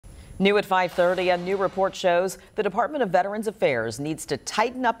New at 5:30, a new report shows the Department of Veterans Affairs needs to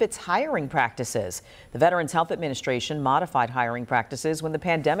tighten up its hiring practices. The Veterans Health Administration modified hiring practices when the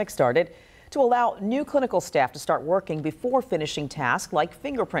pandemic started to allow new clinical staff to start working before finishing tasks like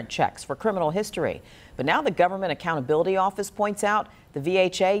fingerprint checks for criminal history. But now the Government Accountability Office points out the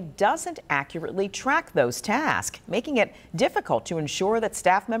VHA doesn't accurately track those tasks, making it difficult to ensure that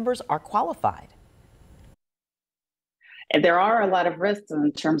staff members are qualified. There are a lot of risks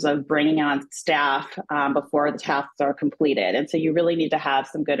in terms of bringing on staff before the tasks are completed. And so you really need to have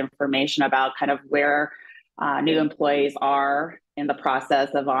some good information about kind of where new employees are in the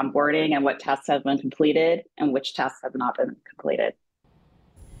process of onboarding and what tasks have been completed and which tasks have not been completed.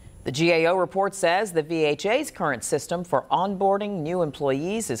 The GAO report says the VHA's current system for onboarding new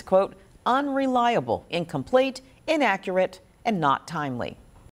employees is, quote, unreliable, incomplete, inaccurate, and not timely.